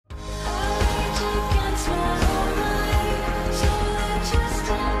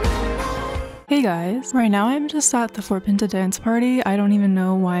Hey guys, right now I'm just at the 4-Pinta dance party. I don't even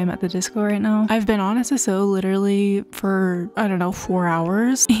know why I'm at the disco right now. I've been on SSO literally for, I don't know, 4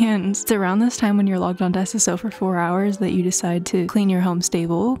 hours, and it's around this time when you're logged on to SSO for 4 hours that you decide to clean your home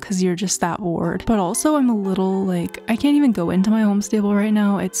stable because you're just that bored. But also I'm a little like, I can't even go into my home stable right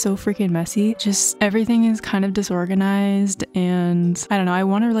now. It's so freaking messy. Just everything is kind of disorganized, and I don't know, I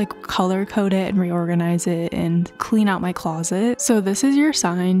want to like color code it and reorganize it and clean out my closet. So this is your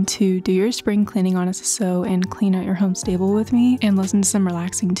sign to do your spring cleaning on SSO and clean out your home stable with me and listen to some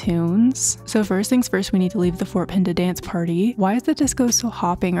relaxing tunes. So first things first, we need to leave the 4-Pinta dance party. Why is the disco so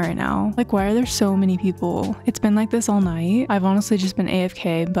hopping right now? Like, why are there so many people? It's been like this all night. I've honestly just been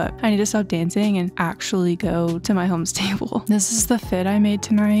AFK, but I need to stop dancing and actually go to my home stable. This is the fit I made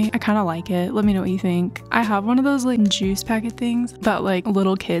tonight. I kind of like it. Let me know what you think. I have one of those like juice packet things that like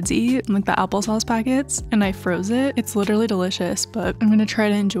little kids eat, like the applesauce packets, and I froze it. It's literally delicious, but I'm gonna try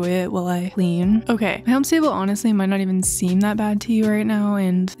to enjoy it while I clean. Okay, my home stable honestly might not even seem that bad to you right now,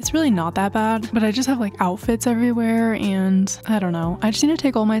 and it's really not that bad, but I just have like outfits everywhere, and I don't know. I just need to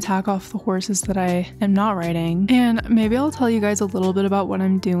take all my tack off the horses that I am not riding, and maybe I'll tell you guys a little bit about what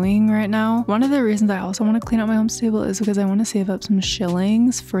I'm doing right now. One of the reasons I also want to clean out my home stable is because I want to save up some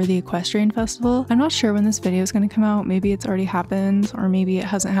shillings for the equestrian festival. I'm not sure when this video is going to come out. Maybe it's already happened, or maybe it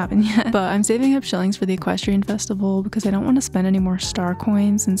hasn't happened yet, but I'm saving up shillings for the equestrian festival because I don't want to spend any more star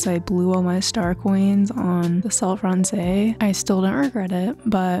coins since I blew all my star coins on the Salt Francais. I still don't regret it,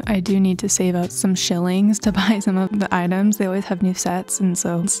 but I do need to save up some shillings to buy some of the items. They always have new sets, and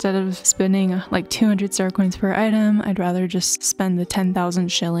so instead of spending like 200 star coins per item, I'd rather just spend the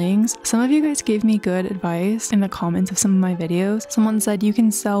 10,000 shillings. Some of you guys gave me good advice in the comments of some of my videos. Someone said you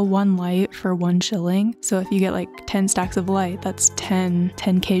can sell 1 light for 1 shilling. So if you get like 10 stacks of light, that's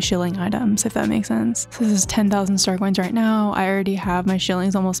 10k shilling items, if that makes sense. So this is 10,000 star coins right now. I already have my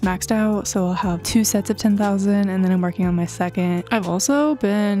shillings almost maxed out, so I'll have 2 sets of 10,000, and then I'm working on my second. I've also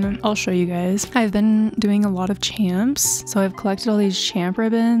been, I'll show you guys, I've been doing a lot of champs. So I've collected all these champ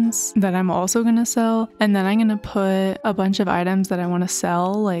ribbons that I'm also gonna sell, and then I'm gonna put a bunch of items that I want to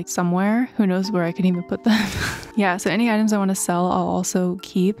sell like somewhere. Who knows where I can even put them. Yeah, so any items I want to sell I'll also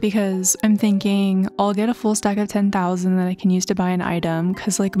keep, because I'm thinking I'll get a full stack of 10,000 that I can use to buy an item,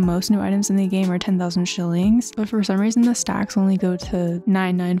 because like most new items in the game are 10,000 shillings, but for some reason the stacks only go to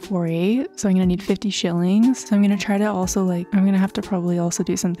 9948, so I'm gonna need 50 shillings. So I'm gonna try to also like, I'm gonna have to probably also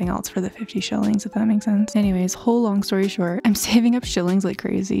do something else for the 50 shillings, if that makes sense. Anyways, whole long story short, I'm saving up shillings like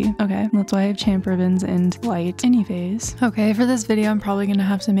crazy. Okay, that's why I have champ ribbons and light. Anyways, okay, for this video I'm probably gonna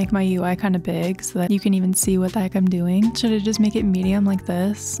have to make my UI kind of big so that you can even see what the heck I'm doing. Should I just make it medium like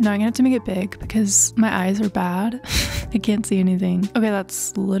this? No, I'm gonna have to make it big because my eyes are bad. I can't see anything. Okay,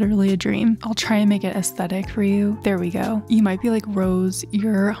 that's literally a dream. I'll try and make it aesthetic for you. There we go. You might be like, Rose,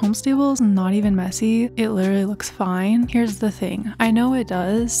 your home stable is not even messy. It literally looks fine. Here's the thing. I know it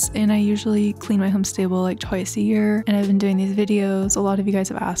does, and I usually clean my home stable like twice a year, and I've been doing these videos. A lot of you guys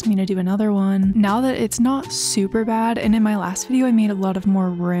have asked me to do another one. Now that it's not super bad, and in my last video I made a lot of more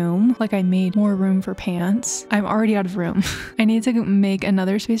room, like I made more room for pants. I'm already out of room. I need to make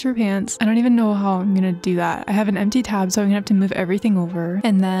another space for pants. I don't even know how I'm gonna do that. I have an empty tab, so I'm gonna have to move everything over,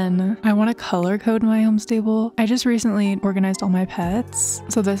 and then I want to color code my home stable. I just recently organized all my pets,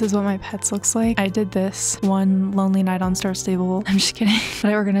 so this is what my pets looks like. I did this one lonely night on Star Stable. I'm just kidding.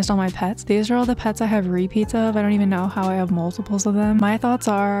 But I organized all my pets. These are all the pets I have repeats of. I don't even know how I have multiples of them. My thoughts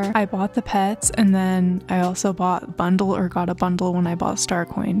are I bought the pets, and then I also bought a bundle, or got a bundle when I bought Star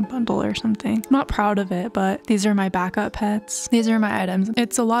Coin bundle or something. I'm not proud of it, but these are my backup pets. These are my items.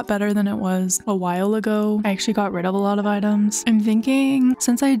 It's a lot better than it was a while ago. I actually got rid of a lot of items. I'm thinking,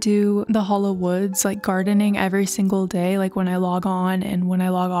 since I do the Hollow Woods like gardening every single day, like when I log on and when I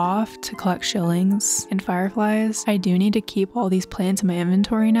log off to collect shillings and fireflies, I do need to keep all these plants in my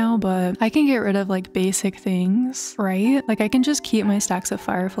inventory now, but I can get rid of like basic things, right? Like I can just keep my stacks of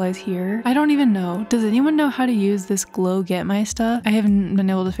fireflies here. I don't even know. Does anyone know how to use this glow get my stuff? I haven't been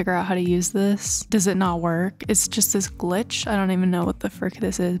able to figure out how to use this. Does it not work? It's just this glitch. I don't even know what the frick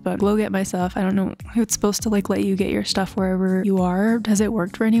this is, but glow get my stuff. I don't know. It's supposed to like let you get your stuff wherever you are. Has it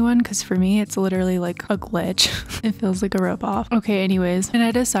worked for anyone? Because for me, it's literally like a glitch. It feels like a rip-off. Okay, anyways, and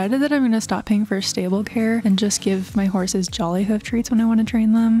I decided that I'm gonna stop paying for stable care and just give my horses jolly hoof treats when I want to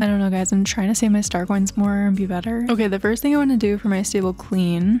train them. I don't know, guys. I'm trying to save my star coins more and be better. Okay, the first thing I want to do for my stable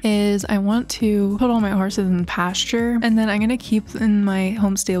clean is I want to put all my horses in pasture, and then I'm gonna keep in my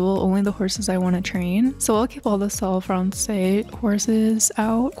home stable only the horses I want to train. So I'll keep all the Salt Francais horses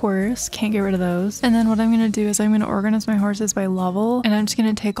out, of course, can't get rid of those. And then what I'm gonna do is I'm gonna organize my horses by level, and I'm just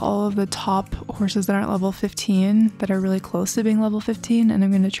gonna take all of the top horses that aren't level 15 that are really close to being level 15, and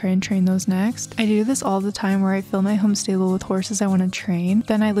I'm gonna try and train those next. I do this all the time where I fill my home stable with horses I want to train,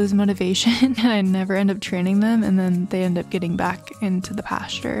 then I lose motivation and I never end up training them, and then they end up getting back into the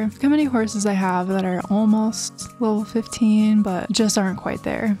pasture. Look how many horses I have that are almost level 15 but just aren't quite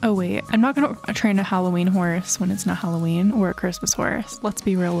there. Oh wait, I'm not gonna train a Halloween horse when it's not Halloween, or a Christmas horse. Let's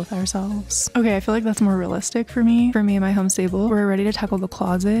be real with ourselves. Okay, I feel like that's more realistic for me and my home stable. We're ready to tackle the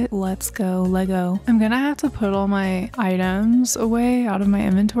closet. Let's go Lego. I'm gonna have to put all my items away out of my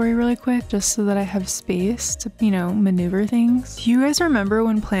inventory really quick just so that I have space to, you know, maneuver things. Do you guys remember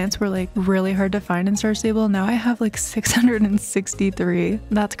when plants were like really hard to find in Star Stable? Now I have like 663.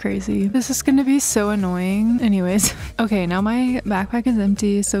 That's crazy. This is gonna be so annoying. Anyways, okay, now my backpack is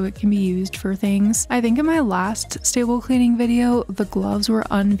empty so it can be used for things. I think in my last stable cleaning video, the gloves were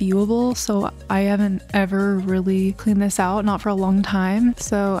unviewable, so I haven't ever really cleaned this out, not for a long time.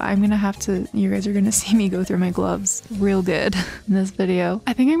 So I'm gonna have to, you guys are gonna see me go through my gloves real good in this video.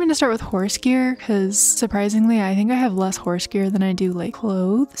 I think I'm gonna start with horse gear because surprisingly, I think I have less horse gear than I do like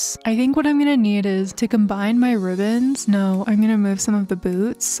clothes. I think what I'm gonna need is to combine my ribbons. No, I'm gonna move some of the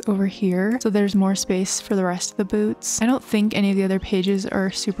boots over here so there's more space for the rest of the boots. I don't think any of the other pages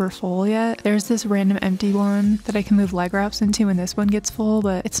are super full yet. There's this random empty one that I can move leg wraps into when this one gets full,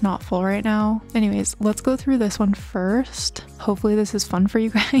 but it's not full right now. Anyways, let's go through this one first. Hopefully this is fun for you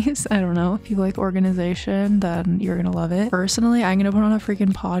guys. I don't know. If you like organization, then you're gonna love it. Personally, I'm gonna put on a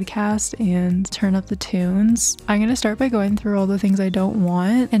freaking podcast and turn up the tunes. I'm gonna start by going through all the things I don't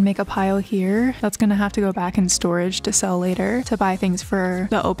want and make a pile here. That's gonna have to go back in storage to sell later to buy things for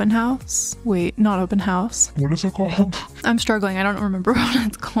the open house. Wait, not open house. What is it called? I'm struggling. I don't remember what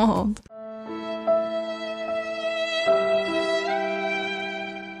it's called.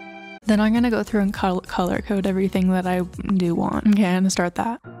 Then I'm gonna go through and color code everything that I do want. Okay, I'm gonna start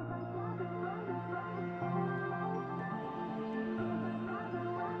that.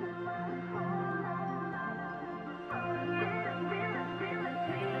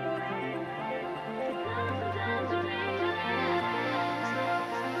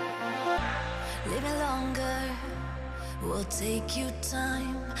 Living longer will take you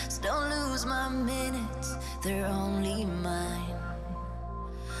time, so don't lose my minutes, they're only mine.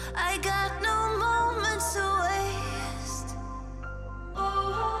 I got no moments to waste.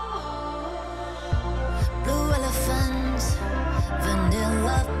 Blue elephant,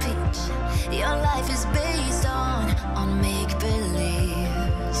 vanilla peach. Your life is based on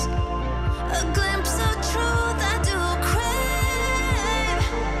make-believes. A glimpse of truth I do crave.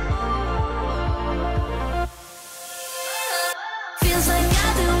 Feels like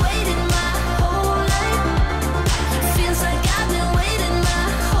I've been waiting my whole life. Feels like I've been waiting my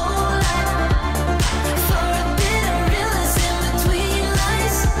whole life for a bit of realism between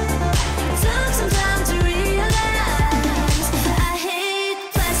lies. Took some time to realize I hate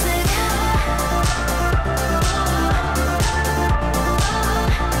plastic.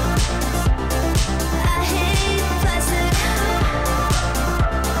 I hate plastic.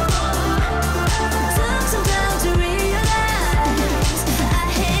 Took some time to realize I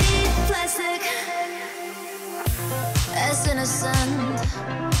hate plastic. As innocent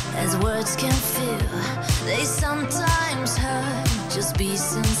as words can feel, they sometimes hurt. Just be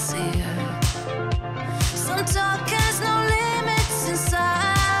sincere. Some talk has no limits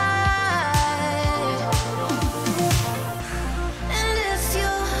inside. And if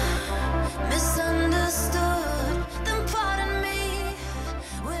you're misunderstood, then pardon me.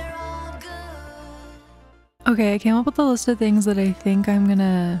 We're all good. Okay, I came up with a list of things that I think I'm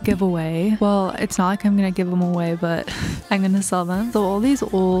gonna give away. Well, it's not like I'm gonna give them away, but I'm gonna sell them. So all these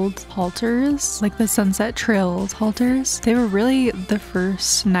old halters, like the Sunset Trails halters, they were really the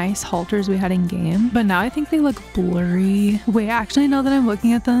first nice halters we had in game, but now I think they look blurry. Wait, actually, now that I'm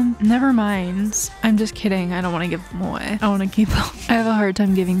looking at them, never mind. I'm just kidding. I don't want to give them away. I want to keep them. I have a hard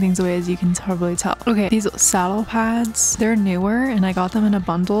time giving things away, as you can probably tell. Okay, these saddle pads, they're newer and I got them in a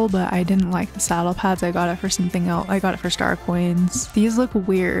bundle, but I didn't like the saddle pads. I got it for something else. I got it for star coins. These look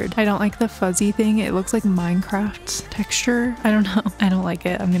weird. I don't like the fuzzy thing. It looks like Minecraft texture. I don't know. I don't like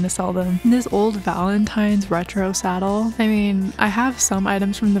it. I'm gonna sell them. And this old Valentine's retro saddle. I mean, I have some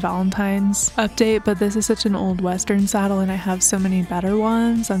items from the Valentine's update, but this is such an old Western saddle and I have so many better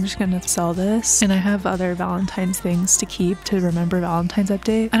ones. I'm just gonna sell this. And I have other Valentine's things to keep to remember Valentine's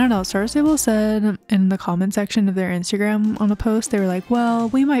update. I don't know. Star Stable said in the comment section of their Instagram on a post, they were like, well,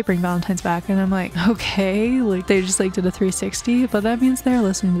 we might bring Valentine's back. And I'm like, okay, 2K. Like they just like did a 360, but that means they're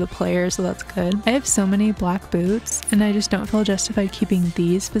listening to the player, so that's good. I have so many black boots and I just don't feel justified keeping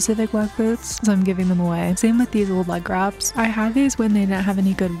these specific black boots, so I'm giving them away. Same with these old leg wraps. I had these when they didn't have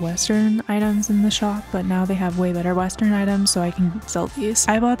any good Western items in the shop, but now they have way better Western items, so I can sell these.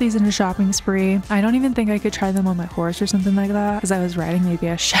 I bought these in a shopping spree. I don't even think I could try them on my horse or something like that because I was riding maybe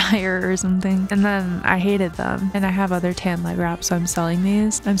a Shire or something, and then I hated them. And I have other tan leg wraps, so I'm selling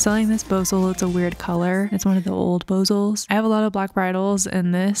these. I'm selling this Bozal. It's a weird color. It's one of the old Bozals. I have a lot of black bridles,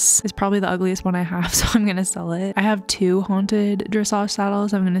 and this is probably the ugliest one I have, so I'm gonna sell it. I have 2 haunted dressage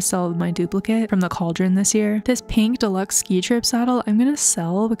saddles. I'm gonna sell my duplicate from the Cauldron this year. This pink deluxe ski trip saddle I'm gonna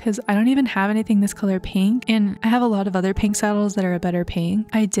sell because I don't even have anything this color pink, and I have a lot of other pink saddles that are a better pink.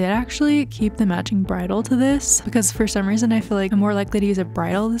 I did actually keep the matching bridle to this because for some reason I feel like I'm more likely to use a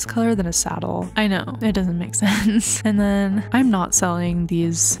bridle this color than a saddle. I know, it doesn't make sense. And then I'm not selling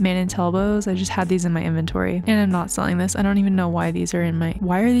these mane and tail bows. I just had these in my inventory and I'm not selling this. I don't even know why these are in my...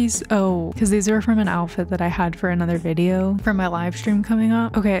 Why are these? Oh, because these are from an outfit that I had for another video for my live stream coming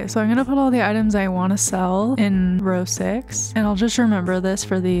up. Okay, so I'm gonna put all the items I want to sell in row 6 and I'll just remember this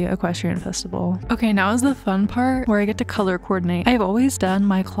for the equestrian festival. Okay, now is the fun part where I get to color coordinate. I've always done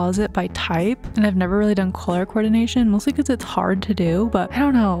my closet by type and I've never really done color coordination, mostly because it's hard to do, but I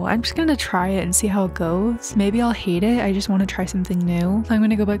don't know. I'm just gonna try it and see how it goes. Maybe I'll hate it. I just want to try something new. So I'm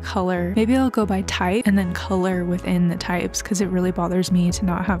gonna go by color. Maybe I'll go by type and then color within the types because it really bothers me to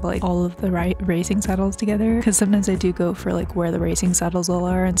not have like all of the right racing saddles together, because sometimes I do go for like where the racing saddles all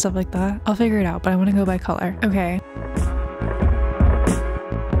are and stuff like that. I'll figure it out, but I want to go by color. Okay.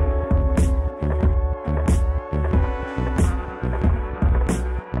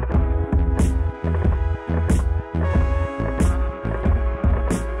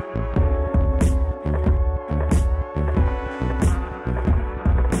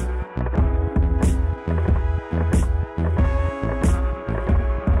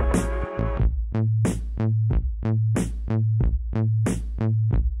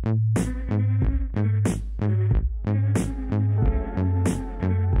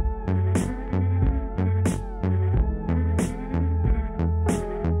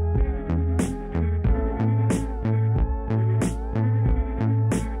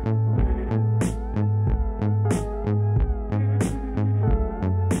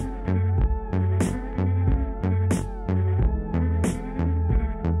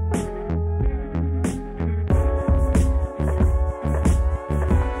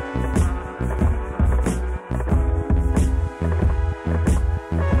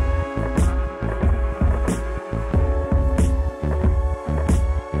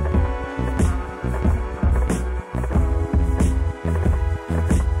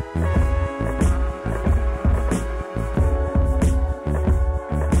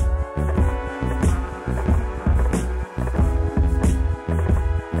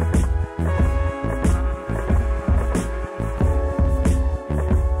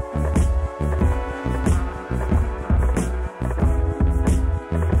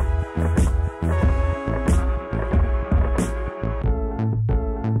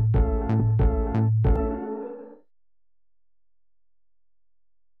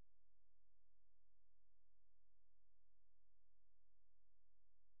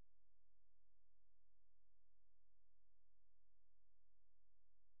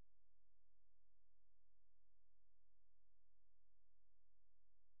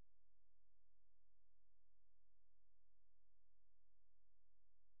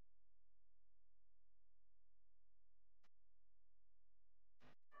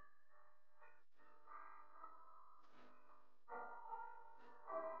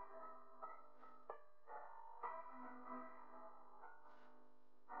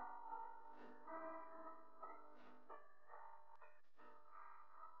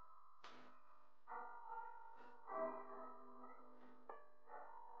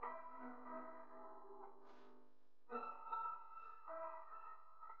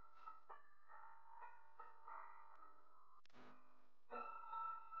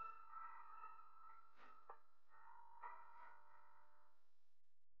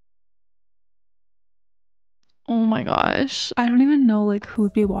 Oh my gosh. I don't even know like who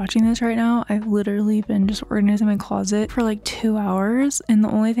would be watching this right now. I've literally been just organizing my closet for like 2 hours and the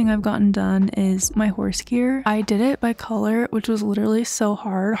only thing I've gotten done is my horse gear. I did it by color, which was literally so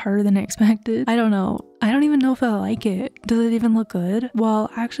hard, harder than I expected. I don't know. I don't even know if I like it. Does it even look good? Well,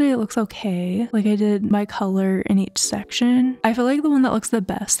 actually it looks okay. Like I did my color in each section. I feel like the one that looks the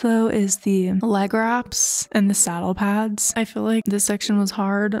best though is the leg wraps and the saddle pads. I feel like this section was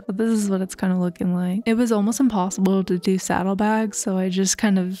hard, but this is what it's kind of looking like. It was almost impossible to do saddlebags, so I just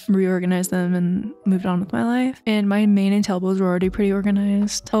kind of reorganized them and moved on with my life. And my mane and tailbows were already pretty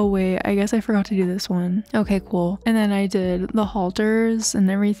organized. Oh wait, I guess I forgot to do this one. Okay, cool. And then I did the halters and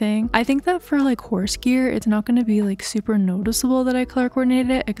everything. I think that for like horse gear, it's not going to be like super noticeable that I color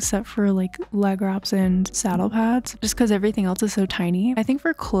coordinated it, except for like leg wraps and saddle pads, just because everything else is so tiny. I think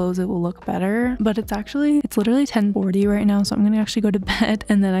for clothes it will look better, but it's literally 10:40 right now, so I'm gonna actually go to bed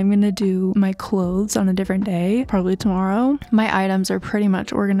and then I'm gonna do my clothes on a different day, probably tomorrow. My items are pretty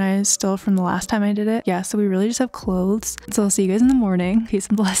much organized still from the last time I did it. Yeah, so we really just have clothes. So I'll see you guys in the morning. Peace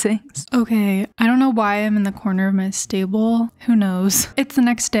and blessings. Okay, I don't know why I'm in the corner of my stable. Who knows? It's the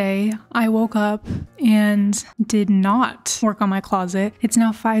next day. I woke up and did not work on my closet. It's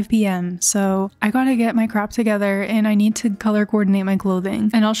now 5 p.m. so I gotta get my crap together and I need to color coordinate my clothing,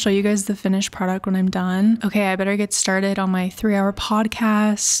 and I'll show you guys the finished product when I'm done. Okay, I better get started on my 3-hour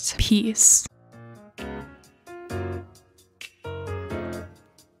podcast. Peace.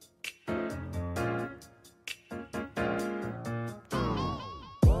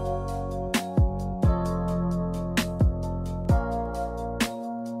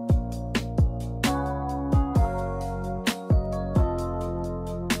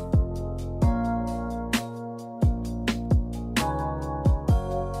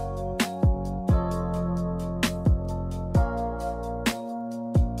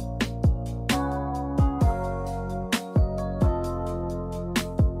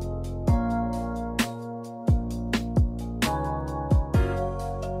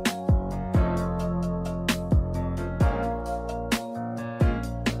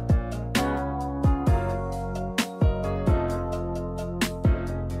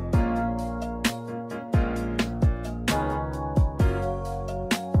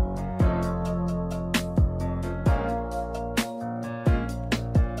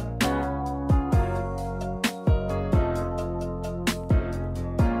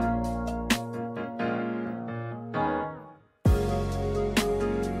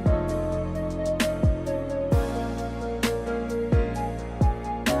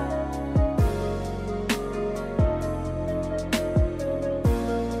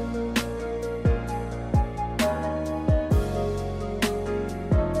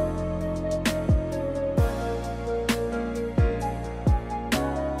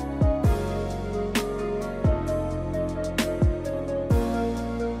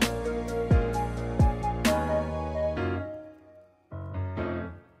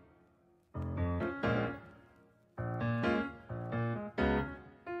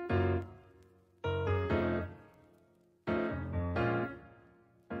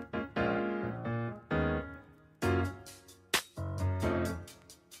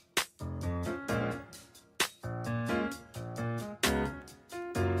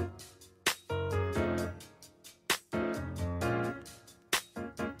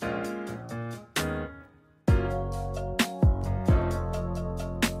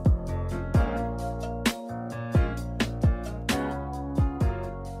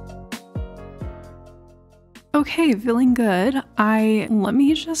 Okay, feeling good. Let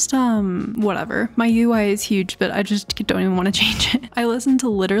me just, whatever. My UI is huge, but I just don't even want to change it. I listened to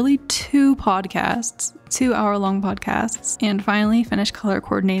literally 2 podcasts, 2-hour-long podcasts, and finally finished color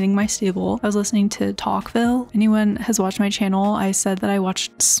coordinating my stable. I was listening to Talkville. Anyone has watched my channel, I said that I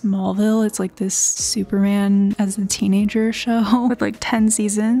watched Smallville. It's like this Superman as a teenager show with like 10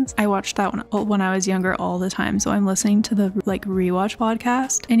 seasons. I watched that when I was younger all the time, so I'm listening to the like rewatch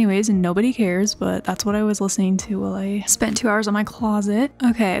podcast. Anyways, and nobody cares, but that's what I was listening to while I spent 2 hours on my closet.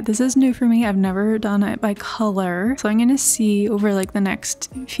 Okay, this is new for me. I've never done it by color, so I'm gonna see over like the next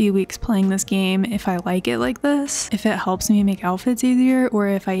few weeks playing this game if I like it like this, if it helps me make outfits easier, or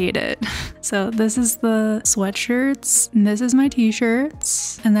if I hate it. So this is the sweatshirts, and this is my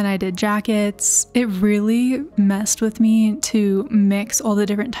t-shirts, and then I did jackets. It really messed with me to mix all the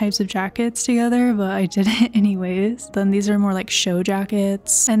different types of jackets together, but I did it anyways. Then these are more like show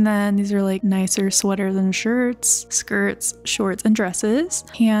jackets, and then these are like nicer sweaters and shirts, skirts, shorts, and dresses.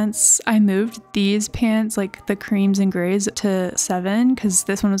 Pants, I moved these pants, like the creams and grays, to 7 because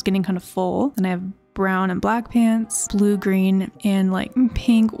this one was getting kind of full, and I have brown and black pants, blue, green, and like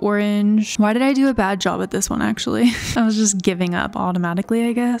pink, orange. Why did I do a bad job at this one actually? I was just giving up automatically,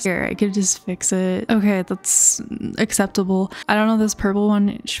 I guess. Here, I could just fix it. Okay, that's acceptable. I don't know, this purple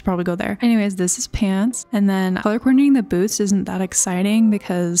one should probably go there. Anyways, this is pants. And then color coordinating the boots isn't that exciting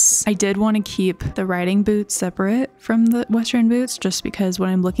because I did want to keep the riding boots separate from the Western boots just because when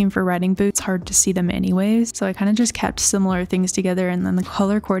I'm looking for riding boots, it's hard to see them anyways. So I kind of just kept similar things together and then the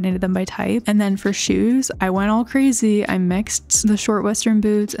color coordinated them by type. And then for shoes, I went all crazy. I mixed the short Western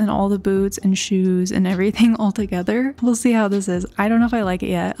boots and all the boots and shoes and everything all together. We'll see how this is. I don't know if I like it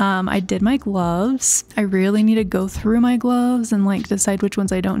yet. I did my gloves. I really need to go through my gloves and like decide which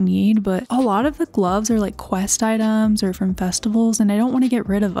ones I don't need, but a lot of the gloves are like quest items or from festivals and I don't want to get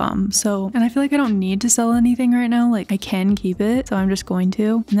rid of them. So, and I feel like I don't need to sell anything right now. Like I can keep it, so I'm just going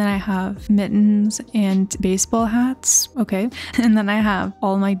to. And then I have mittens and baseball hats. Okay. And then I have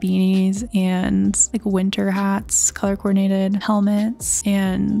all my beanies and like winter hats, color coordinated helmets,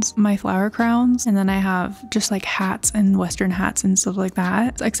 and my flower crowns. And then I have just like hats and Western hats and stuff like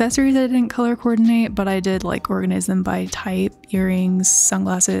that. Accessories I didn't color coordinate, but I did like organize them by type, earrings,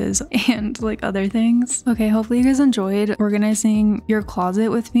 sunglasses, and like other things. Okay, hopefully you guys enjoyed organizing your closet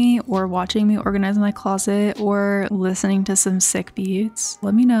with me or watching me organize my closet or listening to some sick beats.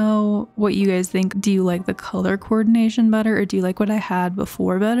 Let me know what you guys think. Do you like the color coordination better or do you like what I had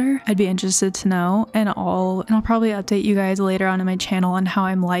before better? I'd be interested to know, and I'll probably update you guys later on in my channel on how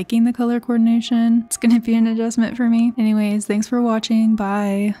I'm liking the color coordination. It's gonna be an adjustment for me. Anyways, thanks for watching.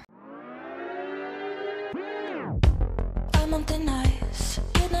 Bye. I'm on thin ice,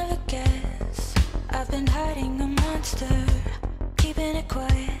 you'd never guess. I've been hiding a monster, keeping it quiet.